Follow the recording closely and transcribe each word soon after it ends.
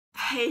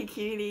Hey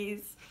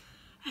cuties.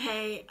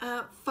 Hey,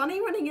 funny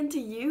running into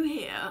you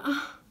here.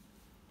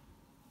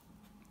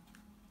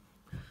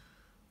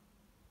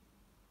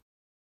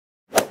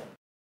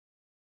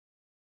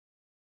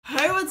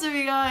 Hey, what's up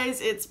you guys?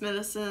 It's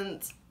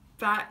Millicent,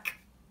 back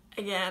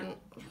again.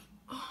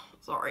 Oh,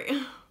 sorry.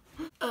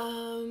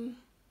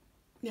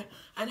 Yeah,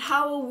 and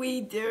how are we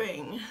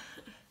doing?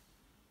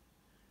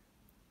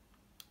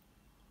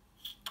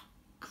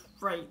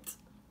 Great.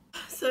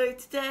 So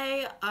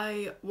today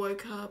I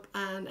woke up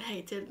and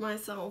hated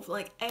myself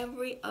like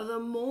every other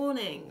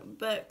morning,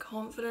 but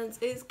confidence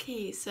is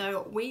key,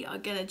 so we are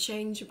gonna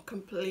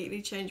completely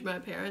change my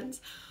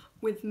appearance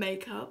with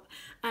makeup,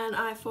 and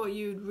I thought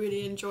you'd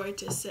really enjoy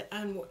to sit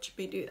and watch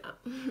me do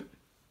that.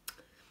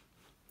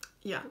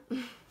 Yeah.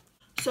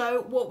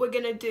 So what we're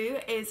gonna do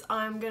is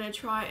I'm gonna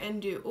try and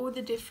do all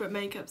the different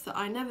makeups that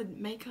I never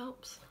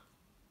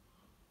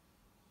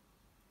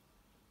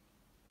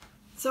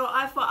So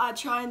I thought I'd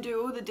try and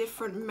do all the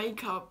different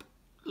makeup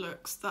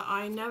looks that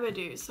I never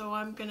do. So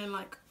I'm gonna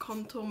like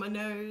contour my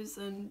nose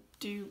and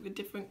do a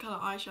different colour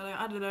eyeshadow.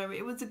 I don't know,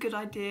 it was a good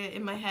idea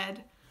in my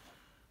head.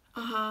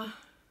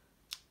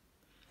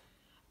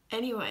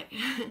 Anyway,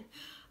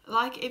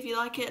 like if you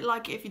like it,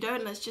 like it if you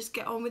don't, let's just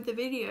get on with the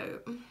video.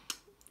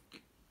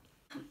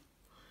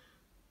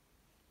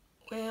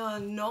 We are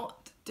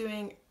not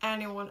doing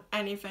anyone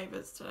any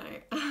favours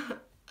today.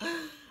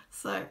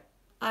 So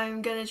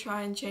I'm gonna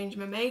try and change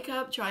my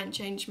makeup, try and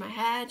change my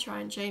hair, try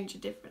and change a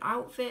different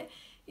outfit.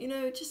 You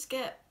know, just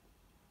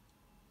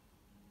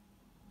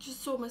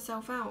sort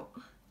myself out.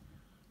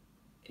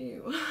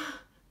 Ew.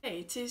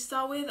 Okay, to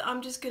start with,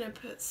 I'm just gonna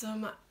put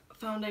some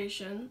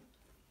foundation.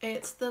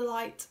 It's the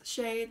light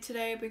shade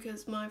today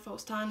because my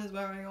false tan is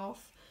wearing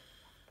off.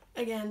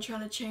 Again,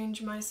 trying to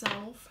change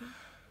myself.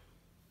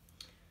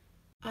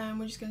 And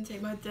we're just gonna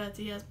take my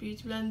dirty ass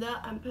beauty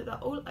blender and put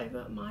that all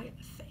over my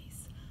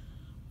face.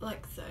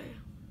 Like so.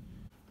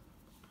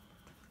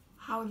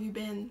 How have you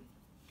been?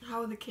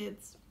 How are the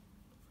kids?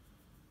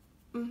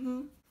 I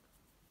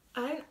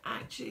don't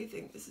actually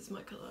think this is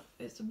my colour.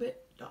 It's a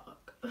bit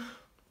dark.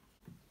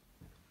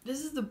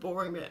 This is the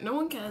boring bit. No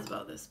one cares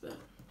about this bit.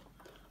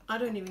 I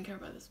don't even care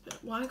about this bit.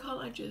 Why can't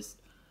I just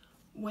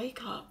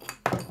wake up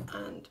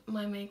and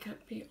my makeup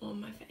be on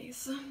my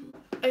face?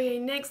 Okay,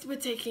 next we're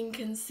taking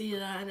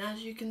concealer, and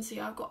as you can see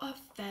I've got a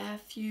fair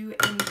few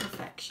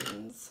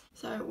imperfections.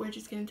 So we're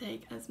just going to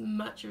take as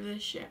much of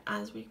this shit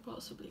as we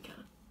possibly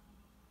can.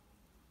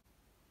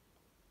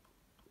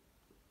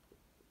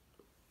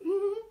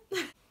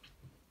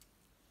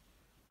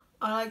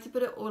 I like to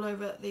put it all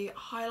over the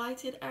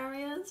highlighted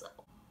areas.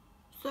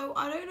 So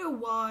I don't know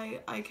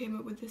why I came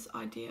up with this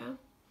idea,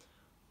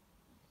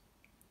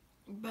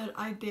 but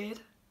I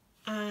did,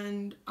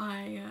 and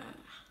and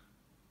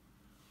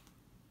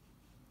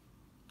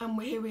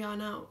here we are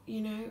now,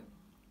 you know,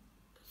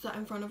 sat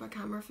in front of a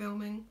camera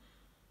filming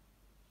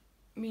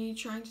me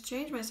trying to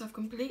change myself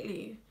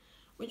completely,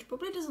 which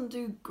probably doesn't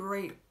do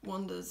great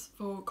wonders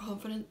for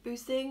confidence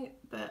boosting,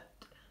 but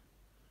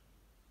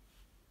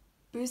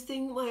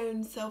boosting my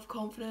own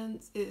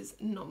self-confidence is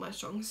not my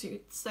strong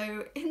suit,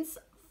 so it's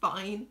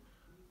fine.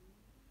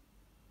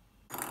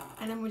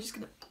 And then we're just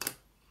gonna,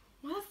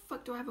 why the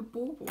fuck do I have a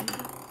bauble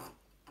here?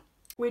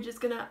 We're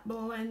just gonna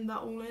blend that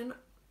all in.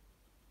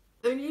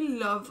 I only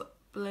love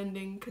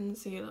blending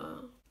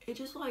concealer. It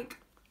just like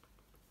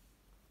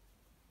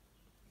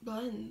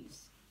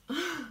blends.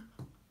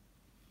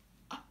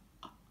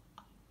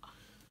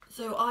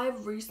 So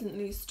I've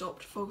recently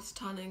stopped false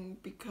tanning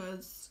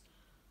because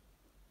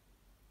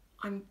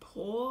I'm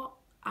poor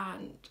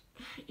and,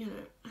 you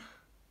know,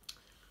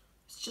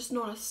 it's just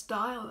not a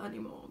style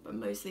anymore, but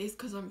mostly it's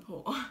because I'm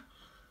poor.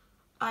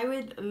 I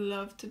would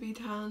love to be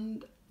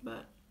tanned,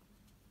 but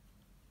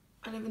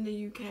I live in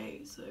the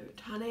UK, so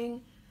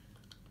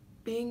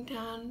being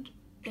tanned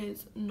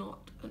is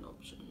not an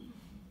option.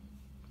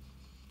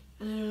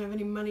 And I don't have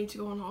any money to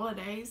go on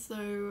holiday,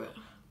 so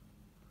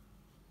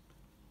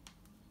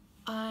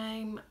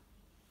I'm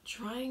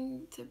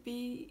trying to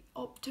be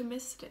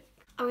optimistic.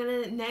 I'm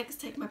gonna next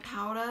take my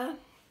powder.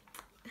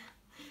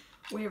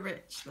 We're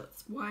rich,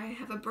 that's why I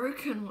have a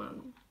broken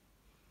one.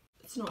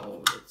 It's not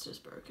old, it's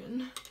just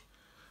broken.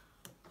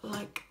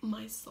 Like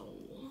my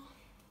soul.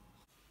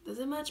 Does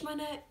it match my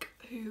neck?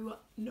 Who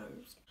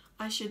knows?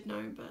 I should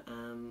know, but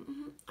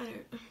I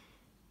don't.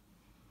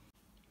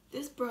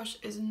 This brush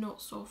is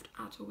not soft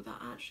at all,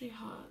 that actually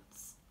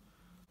hurts.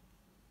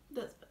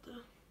 That's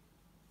better.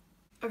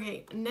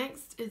 Okay,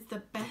 next is the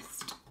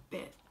best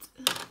bit.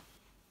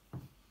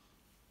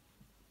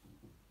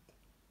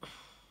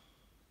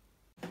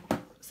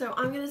 So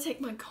I'm gonna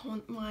take my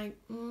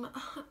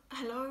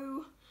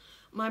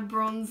my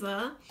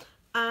bronzer,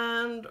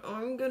 and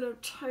I'm gonna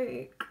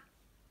take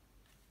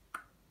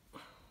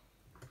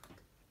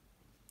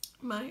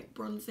my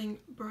bronzing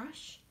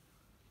brush.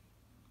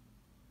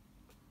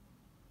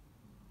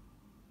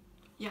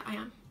 Yeah, I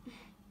am.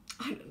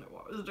 I don't know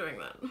what I was doing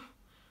then.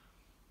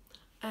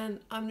 And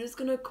I'm just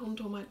gonna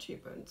contour my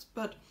cheekbones,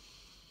 but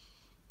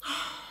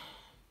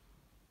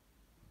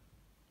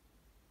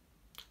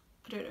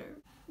I don't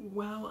know.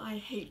 Wow, I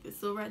hate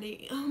this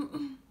already.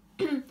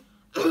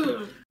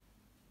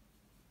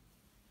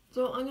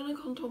 So I'm gonna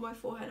contour my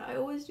forehead. I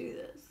always do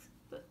this,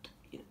 but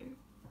you know,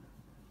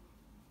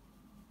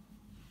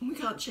 we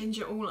can't change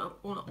it all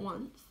at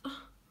once.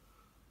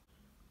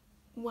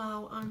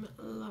 Wow, I'm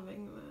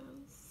loving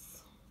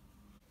this.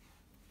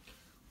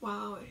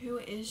 Wow, who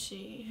is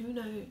she? Who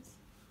knows?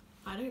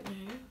 I don't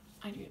know.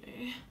 I do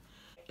know.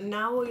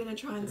 Now we're gonna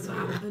try and sort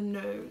out the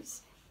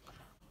nose.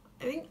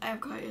 I think I have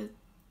quite a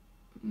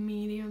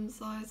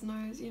medium-sized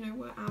nose. You know,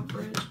 we're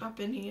average up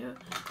in here.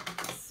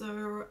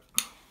 So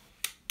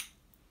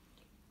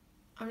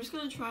I'm just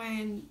gonna try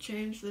and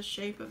change the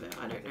shape of it.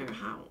 I don't know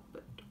how,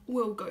 but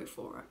we'll go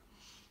for it.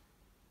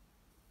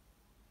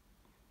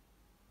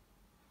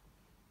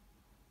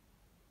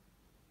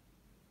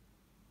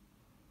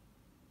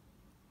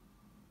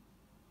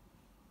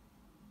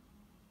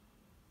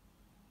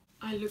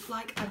 I look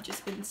like I've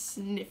just been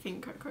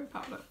sniffing cocoa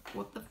powder.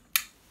 What the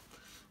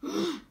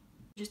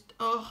just,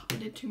 oh, I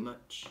did too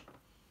much.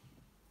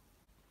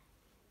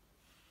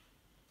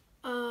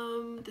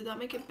 Did that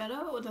make it better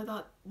or did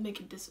that make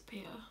it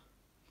disappear?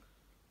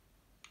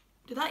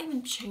 Did that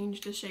even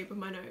change the shape of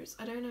my nose?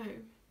 I don't know.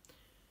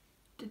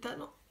 Did that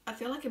not? I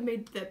feel like it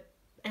made the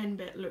end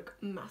bit look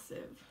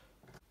massive.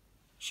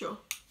 Sure,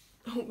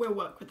 we'll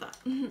work with that.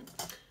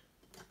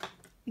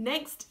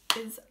 Next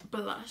is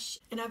blush,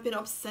 and I've been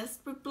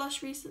obsessed with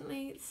blush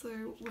recently,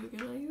 so we're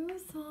gonna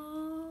use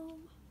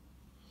some.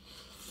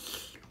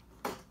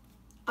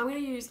 I'm gonna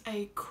use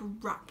a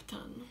crap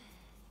ton.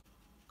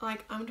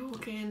 Like, I'm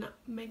talking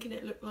making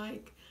it look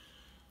like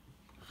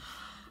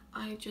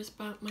I just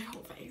burnt my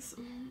whole face.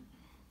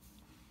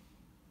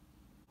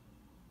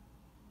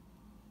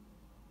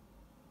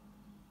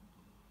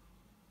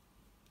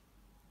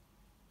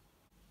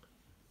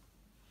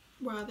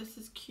 Wow, this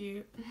is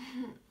cute.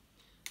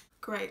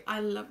 Great, I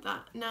love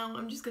that. Now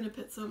I'm just gonna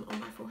put some on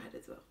my forehead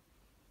as well.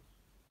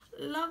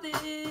 Love it,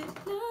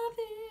 love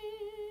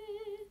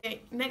it.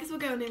 Okay, next we're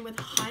going in with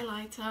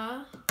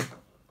highlighter.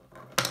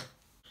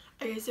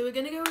 Okay, so we're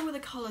gonna go in with a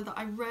colour that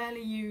I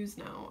rarely use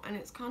now, and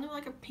it's kind of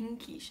like a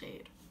pinky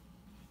shade.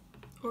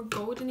 Or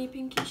goldeny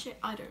pinky shade,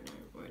 I don't know.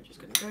 We're just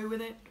gonna go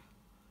with it.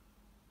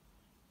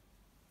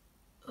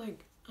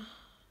 Like,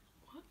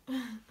 what?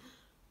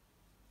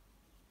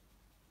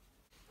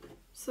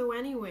 So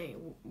anyway,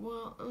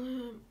 well,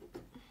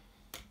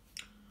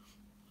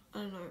 I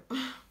don't know.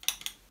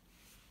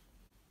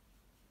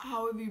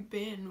 How have you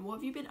been? What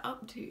have you been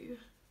up to?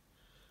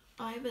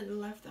 I haven't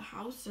left the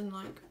house in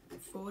like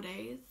 4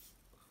 days.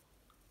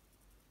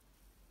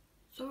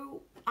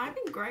 So I've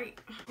been great.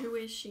 Who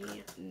is she?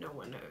 No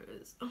one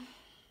knows.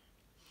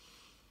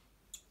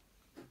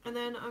 And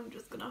then I'm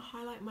just gonna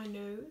highlight my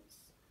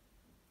nose.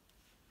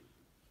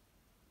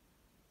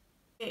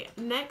 Okay,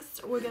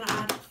 next we're gonna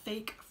add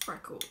fake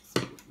freckles.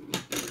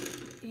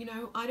 You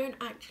know, I don't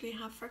actually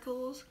have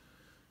freckles,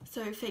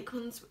 so fake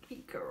ones would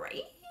be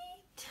great.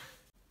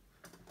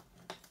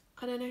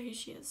 I don't know who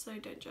she is, so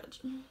don't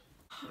judge.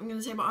 I'm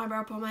gonna take my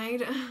eyebrow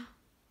pomade.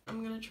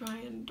 I'm gonna try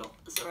and dot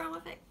this around my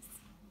face.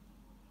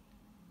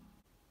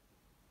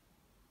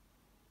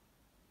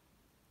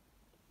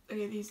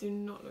 Okay, these do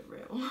not look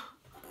real.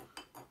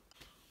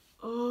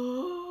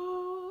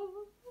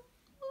 Oh.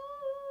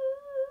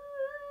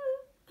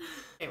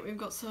 Okay, we've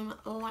got some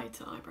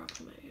lighter eyebrow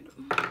pomade.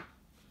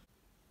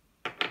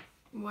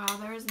 Wow,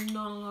 there is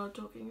not a lot of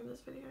talking in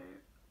this video.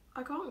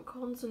 I can't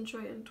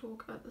concentrate and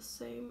talk at the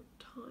same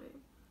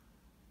time.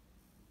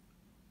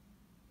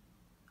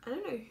 I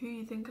don't know who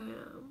you think I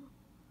am,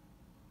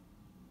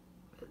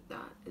 but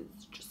that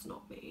is just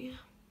not me.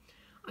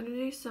 I'm gonna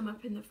do some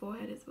up in the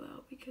forehead as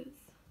well because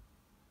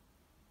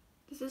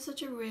this is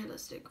such a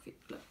realistic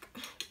look,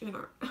 you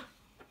know.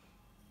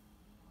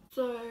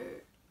 So,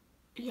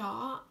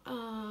 yeah,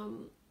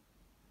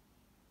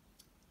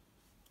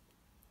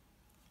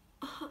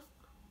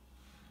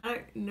 I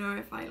don't know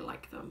if I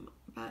like them,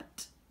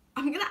 but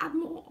I'm gonna add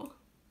more.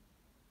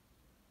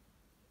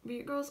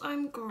 Because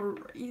I'm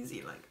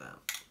crazy like that.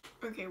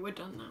 Okay, we're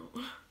done now.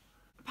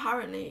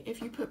 Apparently,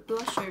 if you put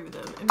blush over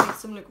them, it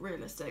makes them look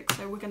realistic,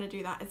 so we're gonna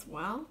do that as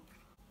well.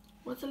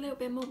 What's a little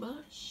bit more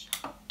blush?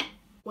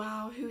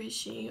 Wow, who is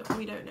she?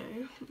 We don't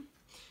know.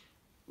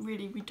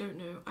 Really, we don't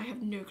know. I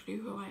have no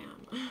clue who I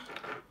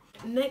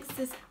am. Next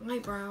is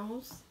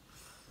eyebrows.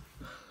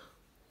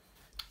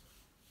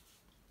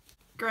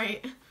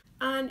 Great.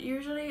 And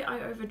usually I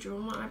overdraw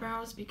my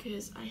eyebrows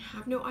because I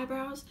have no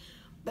eyebrows,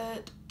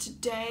 but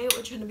today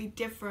we're trying to be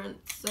different,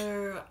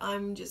 so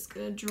I'm just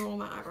gonna draw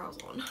my eyebrows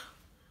on.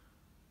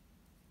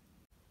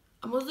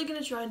 I'm also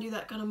gonna try and do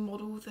that kind of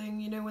model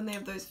thing, you know, when they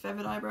have those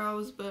feathered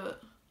eyebrows,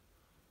 but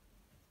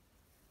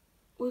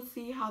we'll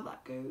see how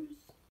that goes.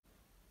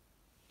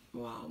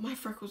 Wow, my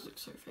freckles look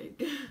so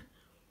fake.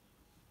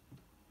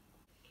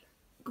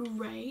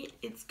 Great,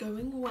 it's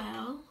going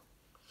well.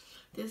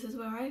 This is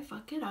where I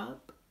fuck it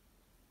up,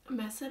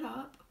 mess it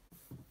up.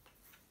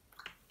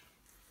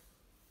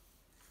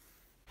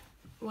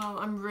 Wow,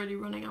 I'm really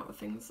running out of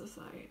things to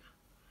say.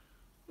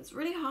 It's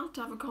really hard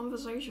to have a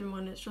conversation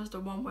when it's just a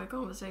one-way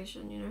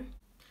conversation, you know?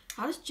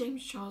 How does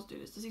James Charles do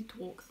this? Does he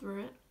talk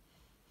through it?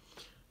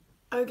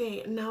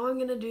 Okay, now I'm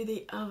gonna do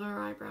the other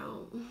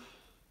eyebrow. I'm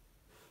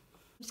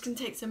just gonna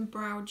take some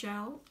brow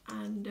gel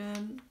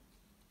and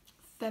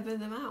feather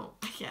them out,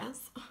 I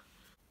guess.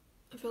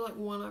 I feel like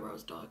one eyebrow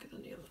is darker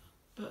than the other,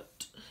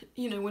 but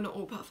you know, we're not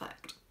all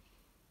perfect.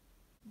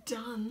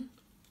 Done.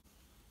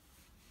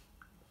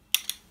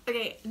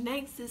 Okay,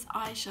 next is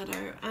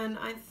eyeshadow, and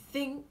I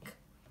think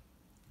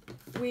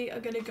we are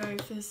gonna go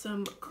for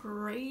some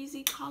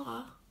crazy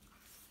colour.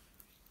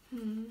 I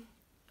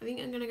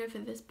think I'm gonna go for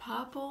this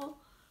purple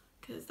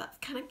because that's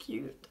kind of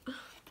cute.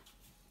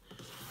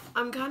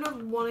 I'm kind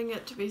of wanting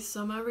it to be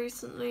summer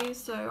recently,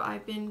 so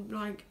I've been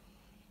like,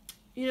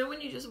 you know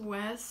when you just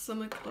wear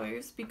summer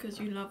clothes because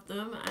you love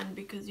them and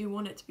because you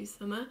want it to be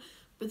summer,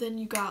 but then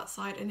you go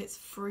outside and it's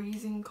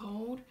freezing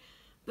cold?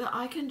 But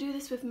I can do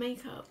this with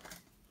makeup.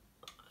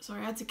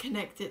 Sorry, I had to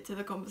connect it to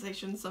the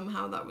conversation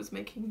somehow. That was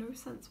making no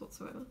sense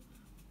whatsoever.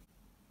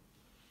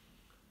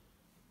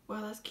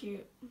 Wow, that's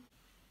cute.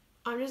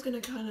 I'm just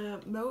gonna kind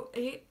of melt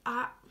it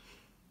at...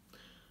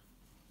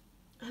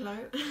 Hello?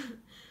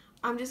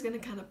 I'm just gonna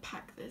kind of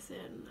pack this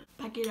in.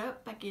 Pack it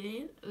up, pack it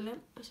in.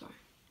 Sorry.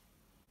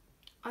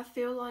 I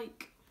feel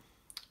like...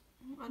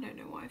 I don't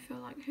know what I feel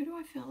like. Who do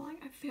I feel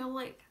like? I feel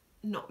like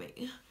not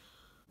me.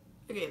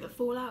 Okay, the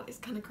fallout is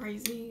kind of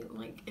crazy.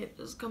 Like, it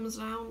just comes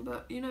down,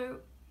 but you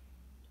know,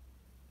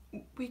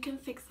 we can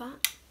fix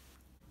that.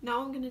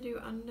 Now I'm gonna do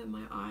under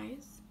my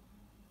eyes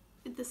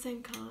with the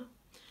same colour.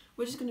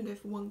 We're just gonna go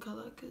for one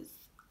colour because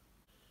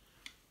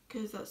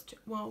that's too,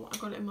 well, I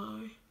got it in my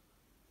eye.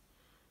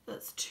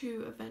 That's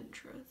too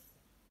adventurous.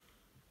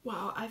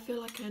 Wow, I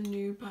feel like a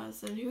new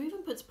person. Who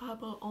even puts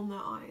purple on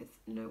their eyes?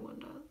 No one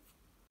does.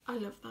 I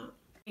love that.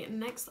 Okay,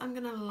 next I'm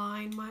gonna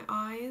line my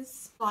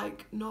eyes.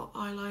 Like, not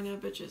eyeliner,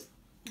 but just,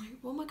 wait,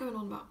 what am I going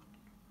on about?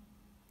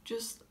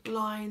 Just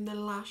line the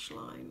lash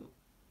line.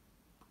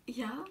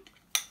 Yeah?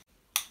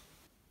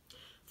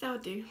 That'll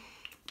do.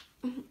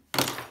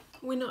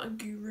 We're not a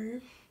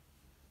guru.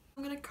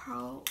 I'm gonna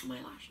curl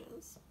my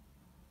lashes.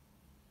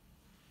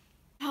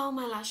 Curl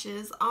my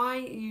lashes. I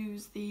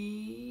use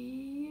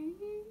the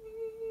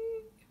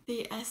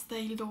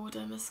Estee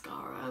Lauder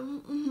mascara.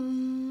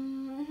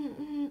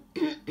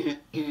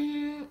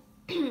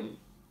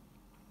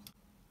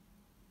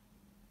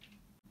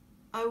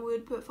 I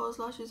would put false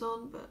lashes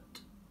on,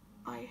 but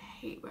I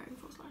hate wearing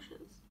false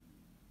lashes.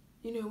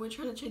 You know, we're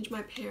trying to change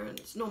my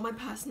appearance, not my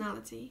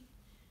personality.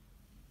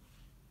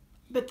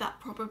 But that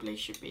probably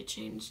should be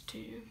changed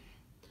too.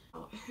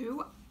 Oh,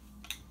 who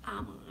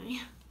am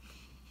I?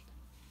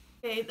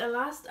 Okay, the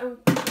last and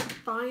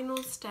final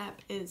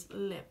step is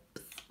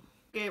lips.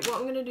 Okay,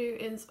 what I'm gonna do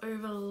is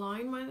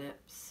overline my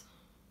lips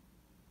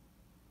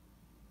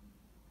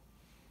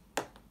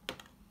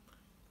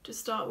to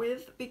start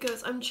with,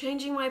 because I'm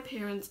changing my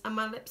appearance and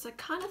my lips are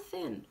kind of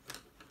thin.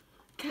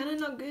 Kind of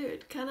not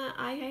good.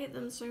 I hate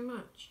them so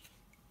much.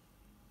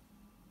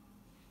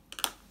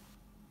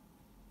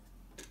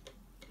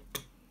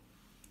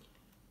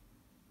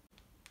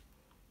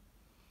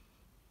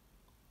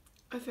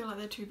 I feel like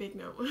they're too big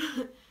now.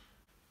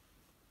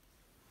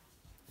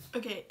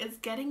 Okay, it's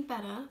getting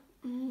better.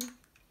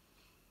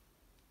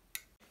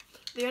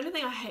 The only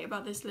thing I hate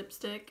about this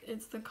lipstick,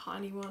 it's the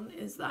Kylie one,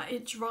 is that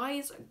it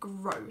dries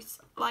gross.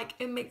 Like,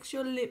 it makes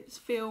your lips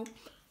feel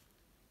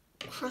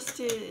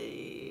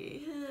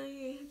crusty.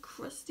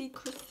 Crusty.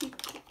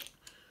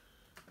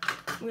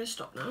 I'm gonna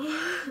stop now.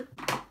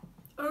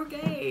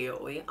 Okay,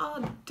 we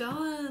are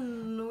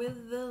done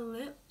with the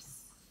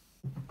lips.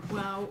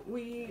 Well,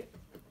 we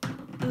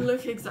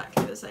look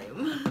exactly the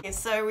same. Okay,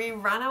 so we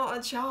ran out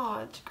of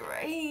charge.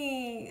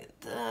 Great.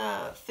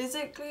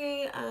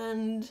 Physically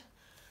and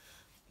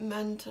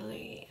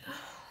mentally,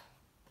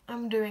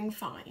 I'm doing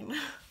fine.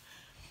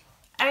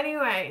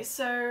 Anyway,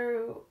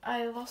 so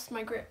I lost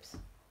my grips.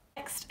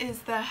 Next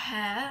is the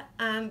hair,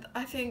 and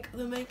I think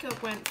the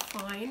makeup went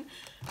fine.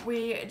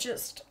 I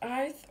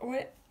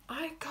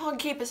can't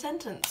keep a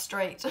sentence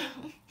straight.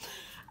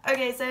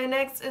 Okay, so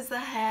next is the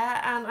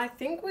hair, and I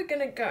think we're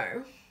gonna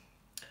go.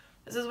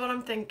 This is what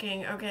I'm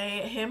thinking,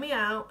 okay? Hear me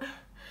out.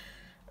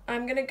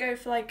 I'm gonna go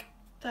for like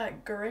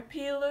that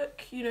grippy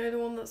look, you know, the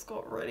one that's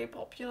got really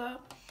popular.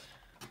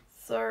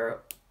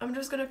 So I'm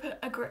just gonna put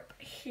a grip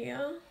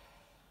here.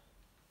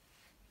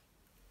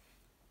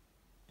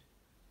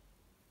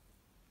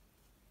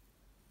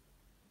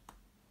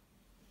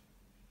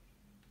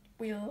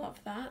 We love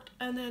that.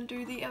 And then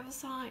do the other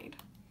side.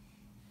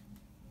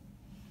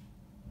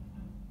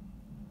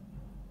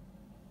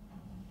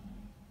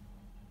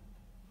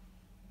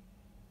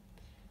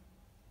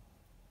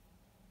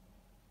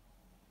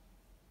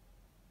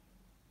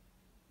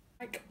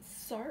 Like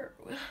so.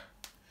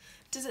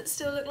 Does it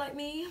still look like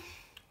me?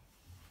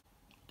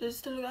 Does it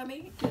still look like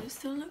me? Does it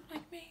still look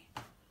like me?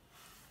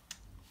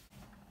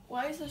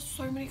 Why is there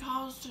so many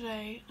cars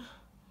today?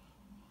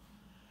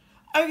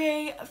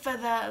 Okay, for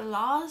the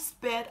last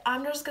bit,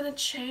 I'm just gonna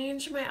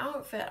change my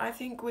outfit. I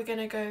think we're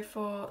gonna go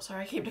for...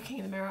 Sorry, I keep looking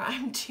in the mirror.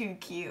 I'm too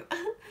cute.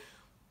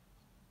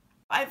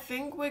 I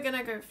think we're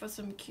gonna go for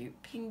some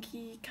cute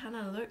pinky kind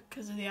of look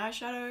because of the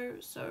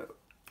eyeshadow, so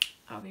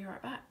I'll be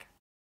right back.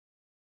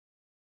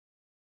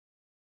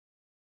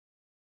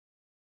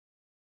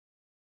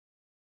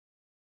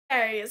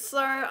 Okay, so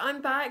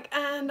I'm back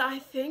and I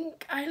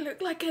think I look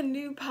like a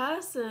new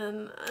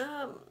person.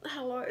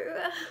 Hello.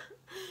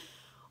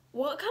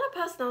 What kind of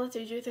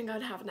personality do you think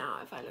I'd have now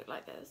if I look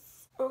like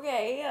this?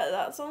 Okay, yeah,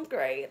 that sounds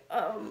great.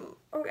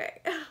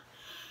 Okay.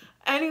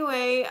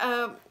 Anyway,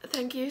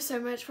 thank you so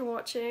much for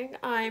watching.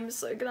 I'm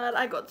so glad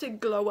I got to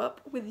glow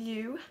up with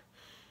you.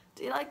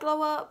 Did I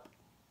glow up?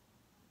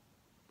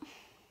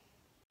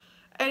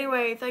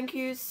 Anyway, thank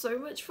you so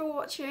much for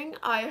watching.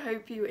 I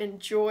hope you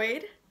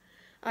enjoyed.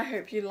 I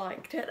hope you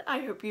liked it. I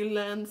hope you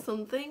learned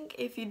something.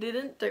 If you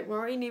didn't, don't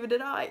worry, neither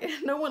did I.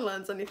 No one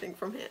learns anything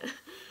from here.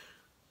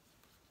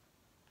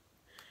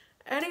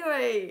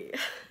 Anyway,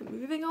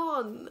 moving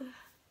on.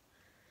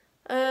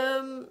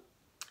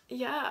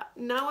 Yeah,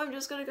 now I'm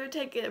just gonna go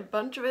take a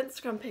bunch of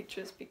Instagram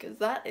pictures because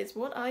that is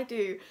what I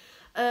do.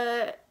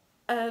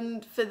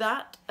 And for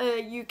that,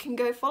 you can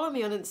go follow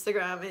me on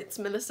Instagram. It's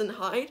Millicent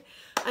Hyde.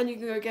 And you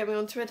can go get me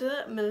on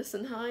Twitter,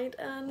 Millicent Hyde,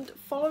 and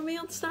follow me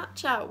on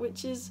Snapchat,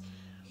 which is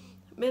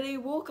Millie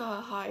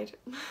Walker Hyde.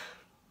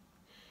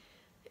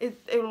 It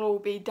will all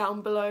be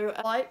down below.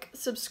 Like,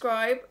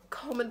 subscribe,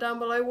 comment down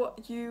below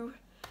what you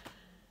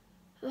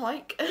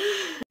like.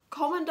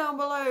 Comment down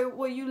below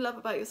what you love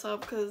about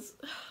yourself, because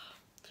I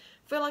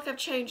feel like I've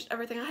changed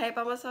everything I hate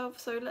about myself,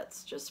 so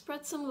let's just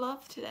spread some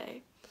love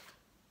today.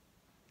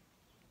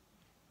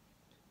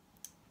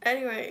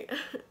 Anyway,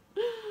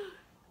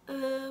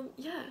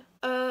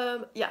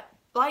 yeah,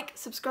 like,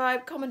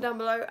 subscribe, comment down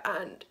below,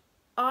 and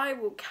I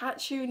will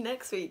catch you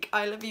next week.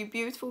 I love you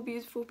beautiful,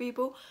 beautiful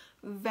people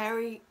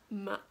very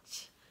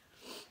much.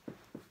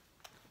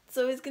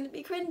 So it's gonna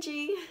be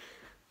cringy.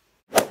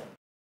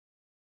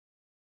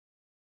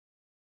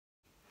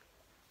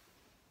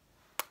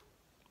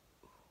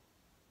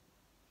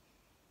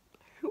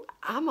 Who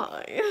am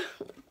I?